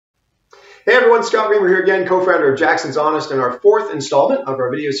Hey everyone, Scott Reamer here again, co-founder of Jackson's Honest, and our fourth installment of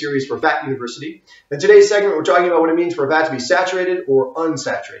our video series for Fat University. In today's segment, we're talking about what it means for a fat to be saturated or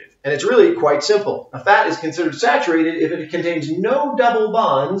unsaturated. And it's really quite simple. A fat is considered saturated if it contains no double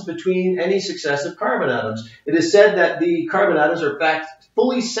bonds between any successive carbon atoms. It is said that the carbon atoms are in fact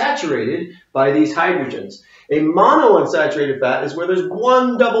fully saturated by these hydrogens. A monounsaturated fat is where there's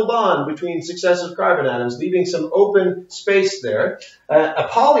one double bond between successive carbon atoms, leaving some open space there. A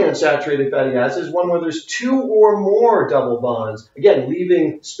polyunsaturated fatty acid is one where there's two or more double bonds, again,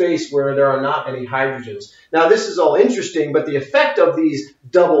 leaving space where there are not any hydrogens. Now, this is all interesting, but the effect of these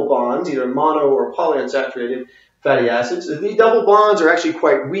double bonds, either mono or polyunsaturated fatty acids, these double bonds are actually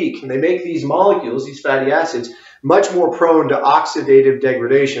quite weak, and they make these molecules, these fatty acids, much more prone to oxidative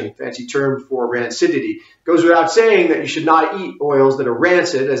degradation, fancy term for rancidity. It goes without saying that you should not eat oils that are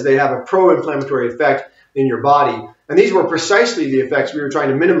rancid, as they have a pro-inflammatory effect in your body. And these were precisely the effects we were trying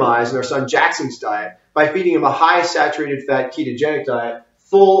to minimize in our son Jackson's diet by feeding him a high saturated fat ketogenic diet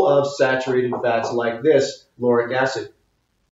full of saturated fats like this, lauric acid.